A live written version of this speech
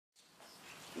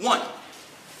1.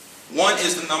 1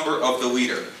 is the number of the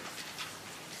leader.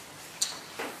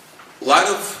 A lot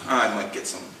of, I might get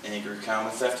some angry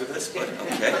comments after this, but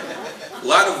okay. A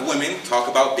lot of women talk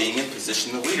about being in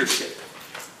position of leadership.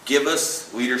 Give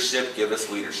us leadership, give us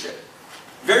leadership.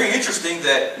 Very interesting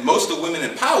that most of the women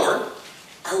in power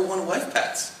are one life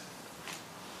paths.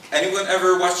 Anyone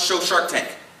ever watch the show Shark Tank?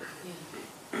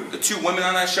 The 2 women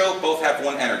on that show both have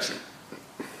one energy.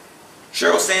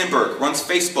 Sheryl Sandberg runs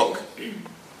Facebook,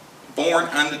 born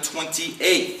on the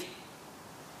 28th.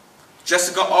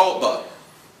 Jessica Alba,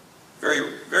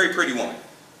 very, very pretty woman,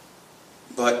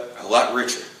 but a lot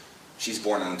richer. She's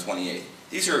born on the 28th.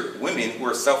 These are women who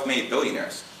are self-made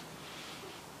billionaires.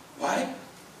 Why?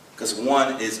 Because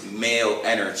 1 is male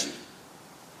energy.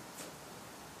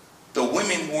 The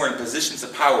women who are in positions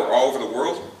of power all over the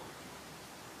world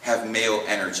have male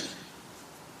energy.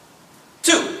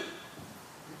 2.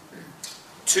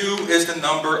 2 is the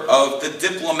number of the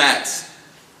diplomats.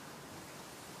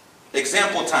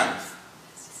 Example time.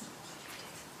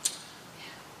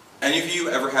 Any of you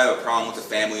ever had a problem with a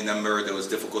family member that was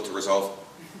difficult to resolve?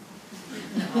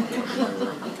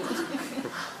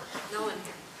 No one.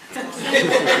 No,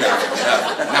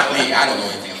 not me. I don't know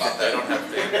anything about that. I don't have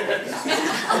family.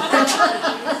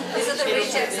 Is it the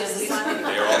rejects?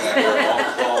 They're all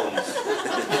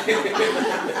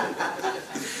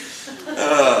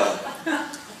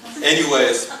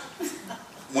anyways,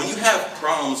 when you have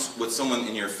problems with someone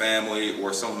in your family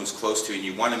or someone who's close to you and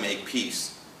you want to make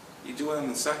peace, you do it in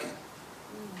a second.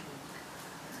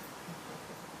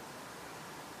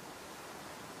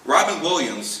 Robin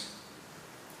Williams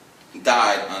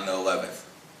died on the 11th.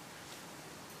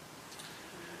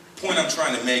 The point I'm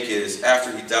trying to make is,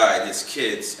 after he died, his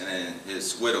kids and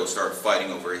his widow started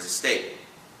fighting over his estate.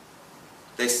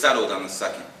 They settled on the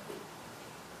 2nd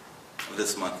of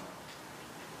this month.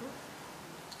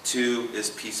 2 is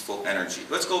peaceful energy.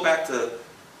 Let's go back to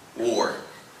war.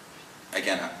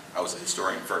 Again, I was a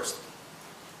historian first.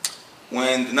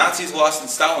 When the Nazis lost in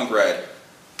Stalingrad,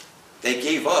 they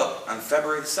gave up on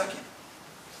February the 2nd.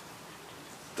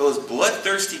 Those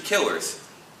bloodthirsty killers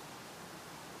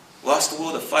lost the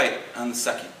will to fight on the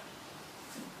 2nd.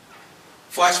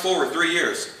 Flash forward 3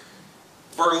 years.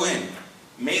 Berlin,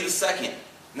 May the 2nd,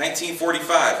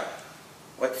 1945.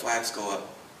 White flags go up.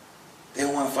 They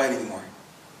don't want to fight anymore.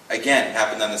 Again, it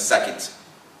happened on the 2nd.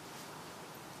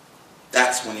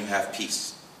 That's when you have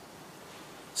peace.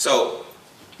 So,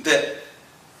 that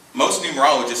most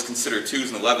numerologists consider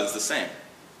 2s and 11s the same.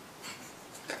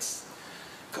 That's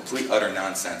complete, utter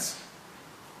nonsense.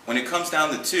 When it comes down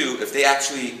to 2, if they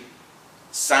actually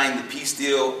signed the peace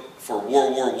deal for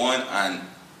World War I on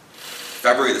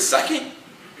February the 2nd,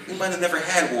 we might have never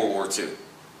had World War II.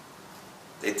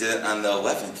 They did it on the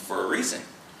 11th for a reason.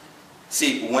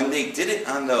 See, when they did it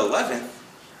on the 11th,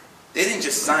 they didn't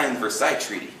just sign the Versailles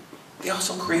Treaty. They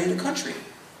also created a country.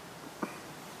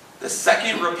 The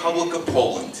Second Republic of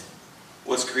Poland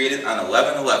was created on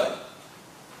 11/11.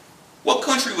 What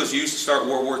country was used to start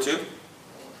World War II?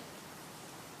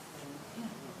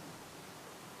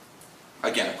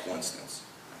 Again, a coincidence.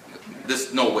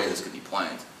 There's no way this could be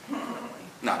planned.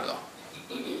 Not at all.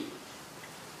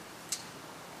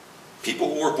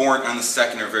 People who were born on the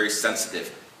 2nd are very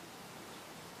sensitive.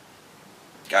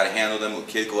 Got to handle them with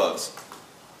kid gloves.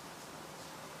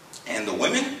 And the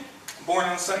women born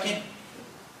on the 2nd,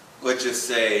 let's just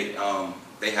say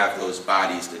they have those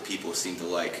bodies that people seem to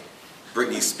like.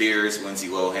 Britney Spears, Lindsay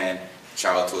Lohan,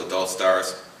 child to adult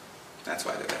stars. That's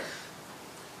why they're there.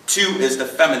 2 is the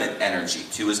feminine energy.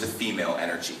 2 is the female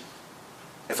energy.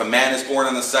 If a man is born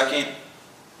on the 2nd,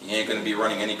 he ain't going to be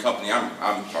running any company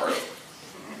I'm part of.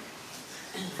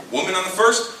 Woman on the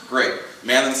 1st, great.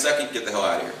 Man on the 2nd, get the hell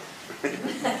out of here.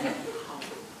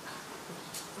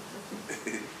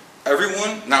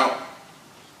 Everyone, now,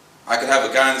 I could have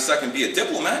a guy on the 2nd be a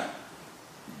diplomat,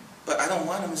 but I don't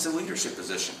want him as a leadership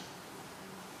position.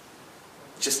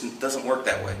 It just doesn't work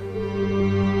that way.